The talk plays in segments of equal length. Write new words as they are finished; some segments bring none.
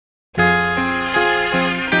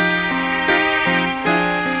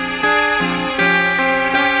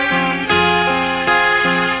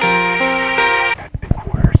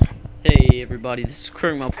everybody? This is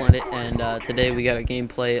My Planet, and today we got a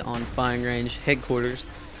gameplay on firing range headquarters.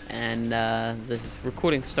 And the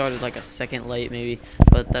recording started like a second late, maybe,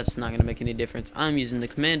 but that's not gonna make any difference. I'm using the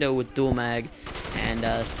commando with dual mag and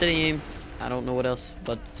steady aim. I don't know what else,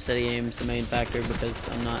 but steady aim is the main factor because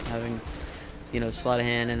I'm not having, sleight of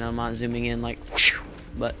hand, and I'm not zooming in like whoosh.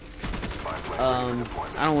 But I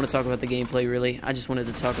don't want to talk about the gameplay really. I just wanted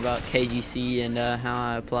to talk about KGC and how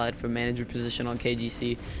I applied for manager position on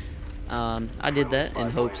KGC. I did that in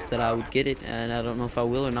hopes that I would get it, and I don't know if I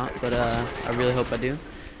will or not, but I really hope I do.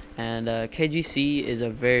 And KGC is a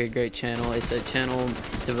very great channel. It's a channel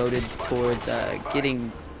devoted towards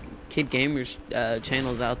getting kid gamers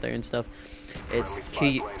channels out there and stuff. It's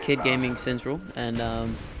Kid Gaming Central, and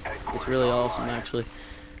it's really awesome actually.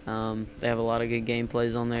 They have a lot of good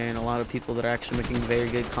gameplays on there and a lot of people that are actually making very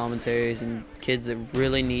good commentaries, and kids that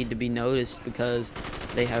really need to be noticed because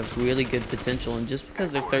they have really good potential. And just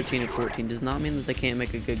because they're 13 or 14 does not mean that they can't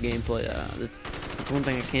make a good gameplay. That's one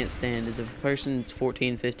thing I can't stand, is if a person's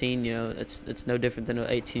 14, 15, it's no different than an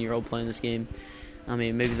 18-year-old playing this game. I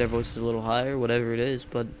mean, maybe their voice is a little higher, whatever it is,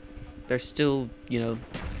 but they're still,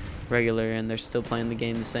 regular, and they're still playing the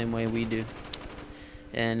game the same way we do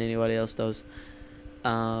and anybody else does.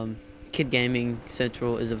 Kid Gaming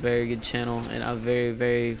Central is a very good channel, and I very,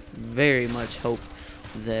 very, very much hope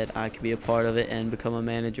that I could be a part of it and become a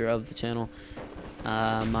manager of the channel.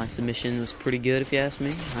 My submission was pretty good, if you ask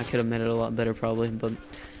me. I could have made it a lot better probably, but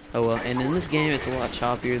oh well. And in this game it's a lot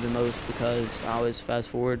choppier than most because I always fast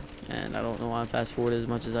forward, and I don't know why I fast forwarded as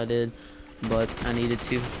much as I did, but I needed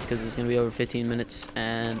to because it was going to be over 15 minutes,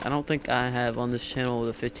 and I don't think I have on this channel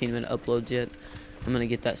the 15-minute uploads yet. I'm going to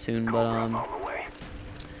get that soon, but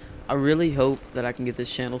I really hope that I can get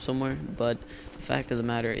this channel somewhere. But the fact of the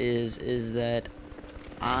matter is that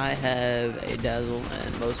I have a Dazzle,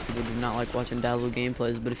 and most people do not like watching Dazzle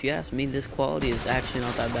gameplays, but if you ask me, this quality is actually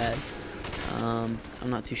not that bad. I'm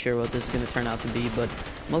not too sure what this is going to turn out to be, but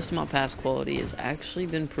most of my past quality has actually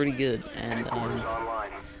been pretty good. And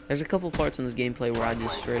there's a couple parts in this gameplay where I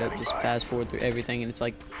just straight up just fast forward through everything, and it's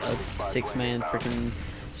like a 6-man freaking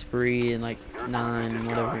spree and like 9 and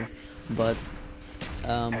whatever. But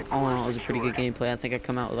all in all, it was a pretty good gameplay. I think I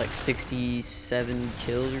come out with like 67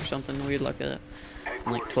 kills or something weird like that,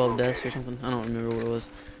 and like 12 deaths or something. I don't remember what it was.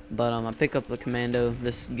 But I pick up the commando,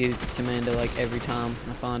 this Goots commando, like every time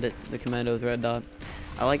I find it, the commando with red dot.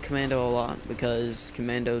 I like commando a lot because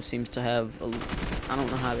commando seems to have I don't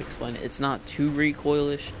know how to explain it. It's not too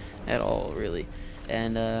recoilish at all, really.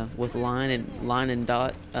 And with line and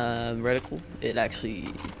dot reticle, it actually,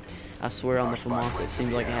 I swear on the FAMASA, it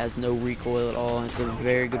seems like it has no recoil at all. It's a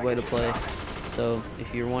very good way to play. So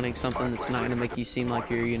if you're wanting something that's not going to make you seem like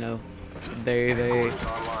you're, very, very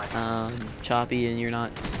choppy, and you're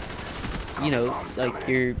not, like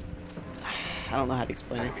you're, I don't know how to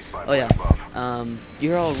explain it. Oh yeah,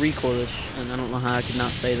 you're all recoilish, and I don't know how I could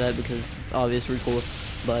not say that because it's obvious recoil.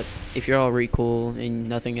 But if you're all recoil and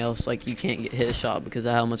nothing else, like you can't get hit a shot because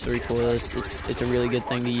of how much the recoil is. It's a really good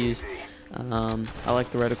thing to use. I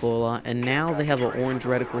like the reticle a lot, and now they have an orange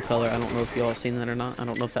reticle color. I don't know if y'all seen that or not. I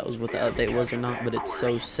don't know if that was what the update was or not, but it's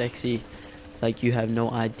so sexy, like you have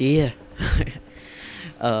no idea.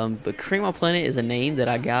 But My Planet is a name that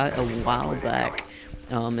I got a while back.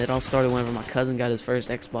 It all started whenever my cousin got his first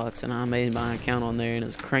Xbox, and I made my account on there, and it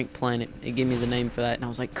was Crank Planet. It gave me the name for that, and I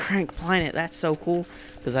was like, Crank Planet, that's so cool,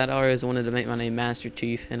 because I'd always wanted to make my name Master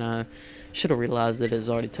Chief, and I should have realized that it was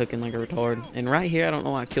already taken like a retard. And right here, I don't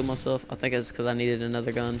know why I killed myself. I think it's because I needed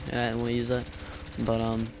another gun, and I didn't want to use that. But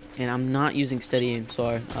and I'm not using steady aim.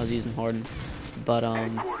 Sorry, I was using hardened. But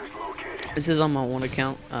this is on my one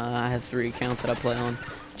account. I have 3 accounts that I play on: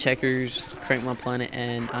 Checkers, Crank My Planet,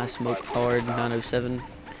 and I Smoke Hard 907.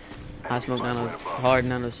 I Smoke Hard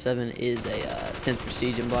 907 is a 10th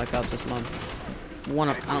prestige in Black Ops. That's my one.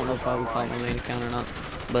 I don't know if I would call it my main account or not,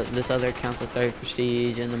 but this other account's a 3rd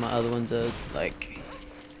prestige, and then my other one's a like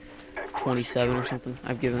 27 or something.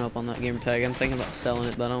 I've given up on that gamer tag. I'm thinking about selling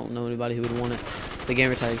it, but I don't know anybody who would want it. The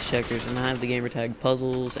gamer tag's Checkers, and I have the gamer tag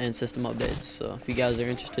Puzzles and System Updates. So if you guys are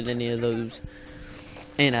interested in any of those.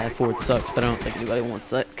 And I have Ford Sucks, but I don't think anybody wants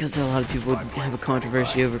that because a lot of people would have a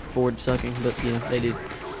controversy over Ford sucking, but they do.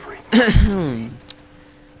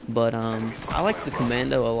 But I like the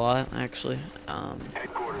commando a lot actually. I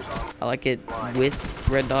like it with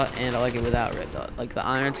red dot, and I like it without red dot. Like the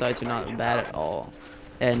iron sights are not bad at all,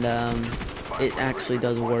 and it actually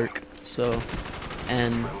does work. So,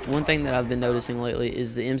 And one thing that I've been noticing lately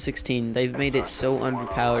is the M16. They've made it so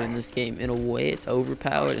underpowered in this game. In a way, it's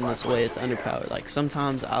overpowered, and in a way, it's underpowered. Like,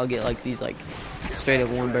 sometimes I'll get like these like straight up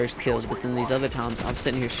one burst kills, but then these other times I'm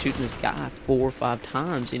sitting here shooting this guy 4 or 5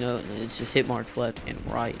 times, you know, and it's just hit marks left and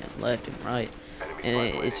right and left and right, and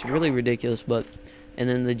it's really ridiculous. But and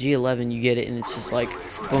then the G11, you get it, and it's just like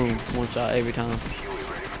boom, one shot every time.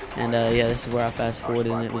 And yeah, this is where I fast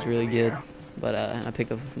forwarded, and it was really good. But I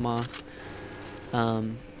picked up a Moss.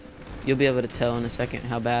 You'll be able to tell in a second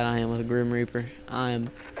how bad I am with a Grim Reaper. I am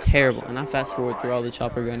terrible, and I fast forward through all the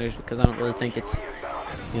chopper gunners because I don't really think it's,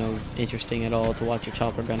 you know, interesting at all to watch a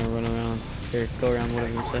chopper gunner run around or go around,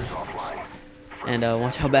 whatever you say. And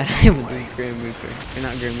watch how bad I am with this Grim Reaper. Or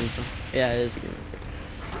not Grim Reaper. Yeah, it is a Grim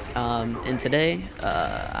Reaper. And today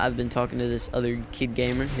I've been talking to this other kid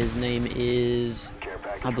gamer. His name is,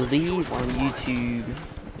 I believe on YouTube,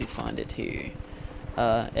 let me find it here,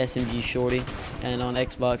 SMG Shorty, and on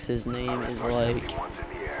Xbox his name is like,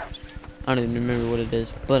 I don't even remember what it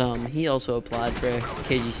is, but he also applied for a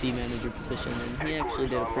KGC manager position, and he actually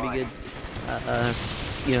did a pretty good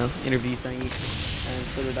you know, interview thingy, and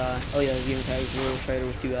so did I. Oh yeah, his game tag is Royal Trader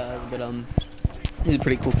with 2 eyes, but he's a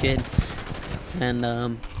pretty cool kid. And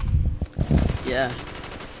yeah,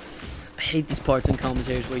 I hate these parts in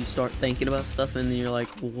commentaries where you start thinking about stuff and then you're like,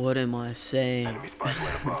 what am I saying?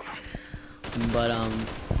 But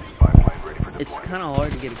it's kind of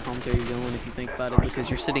hard to get a commentary going if you think about it, because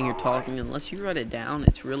you're sitting here talking. Unless you write it down,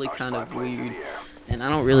 it's really kind of weird. And I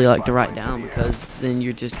don't really like to write down, because then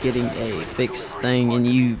you're just getting a fixed thing, and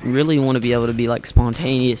you really want to be able to be like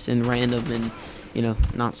spontaneous and random, and you know,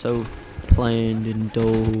 not so planned and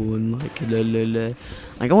dull and like la la la.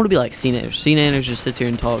 Like, I want to be like C-Nanners. C-Nanners just sits here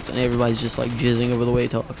and talks, and everybody's just like jizzing over the way he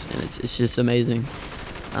talks, and it's just amazing.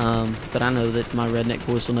 But I know that my redneck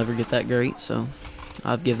voice will never get that great, so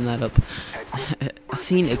I've given that up. I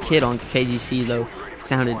seen a kid on KGC though,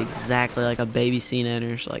 sounded exactly like a baby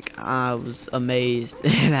C-Nanners. Like, I was amazed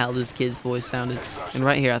at how this kid's voice sounded. And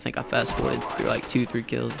right here, I think I fast forwarded through like 2-3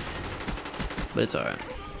 kills, but it's alright.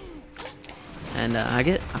 And I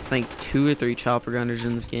get, I think, 2 or 3 chopper gunners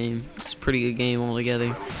in this game. It's a pretty good game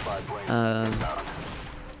altogether. Yeah.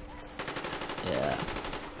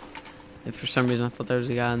 And for some reason, I thought there was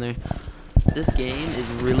a guy in there. This game is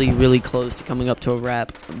really, really close to coming up to a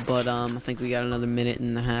wrap, but I think we got another minute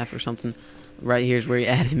and a half or something. Right here's where he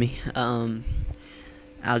added me. I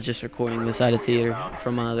was just recording this out of theater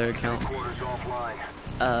from my other account.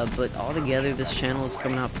 But altogether, this channel is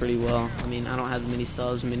coming out pretty well. I mean, I don't have many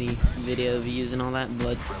subs, many video views and all that,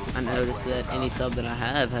 but I noticed that any sub that I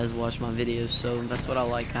have has watched my videos, so that's what I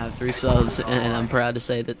like. I have 3 subs, and I'm proud to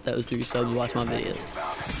say that those 3 subs watch my videos.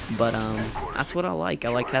 But that's what I like. I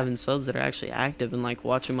like having subs that are actually active and like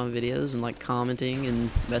watching my videos and like commenting and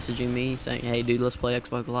messaging me saying, hey dude, let's play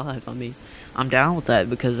Xbox Live. I mean, I'm down with that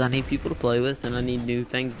because I need people to play with and I need new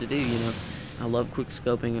things to do, you know. I love quick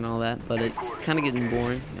scoping and all that, but it's kind of getting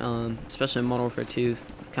boring, especially in Modern Warfare 2.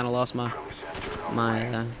 I've kind of lost my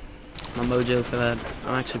mojo for that.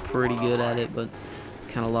 I'm actually pretty good at it, but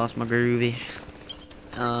kind of lost my groovy.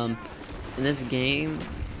 And this game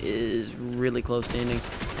is really close to ending,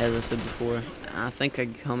 as I said before. I think I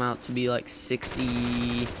come out to be like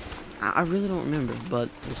 60. I really don't remember, but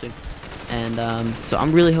we'll see. And so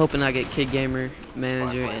I'm really hoping I get Kid Gamer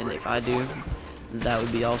Manager, and if I do, that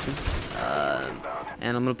would be awesome.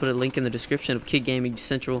 And I'm going to put a link in the description of Kid Gaming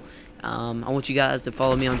Central. I want you guys to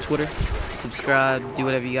follow me on Twitter, subscribe, do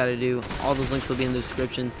whatever you got to do. All those links will be in the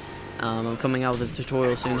description. I'm coming out with a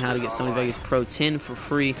tutorial soon how to get Sony Vegas Pro 10 for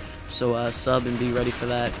free, so sub and be ready for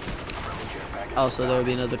that. Also, there will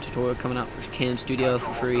be another tutorial coming out for Cam Studio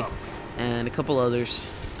for free, and a couple others.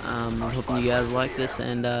 I'm hoping you guys like this,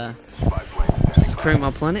 and this is Crank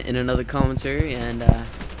My Planet in another commentary, and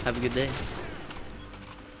have a good day.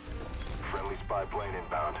 Friendly spy plane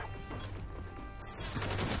inbound.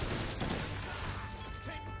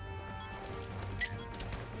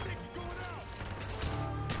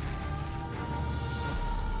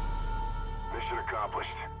 Mission accomplished.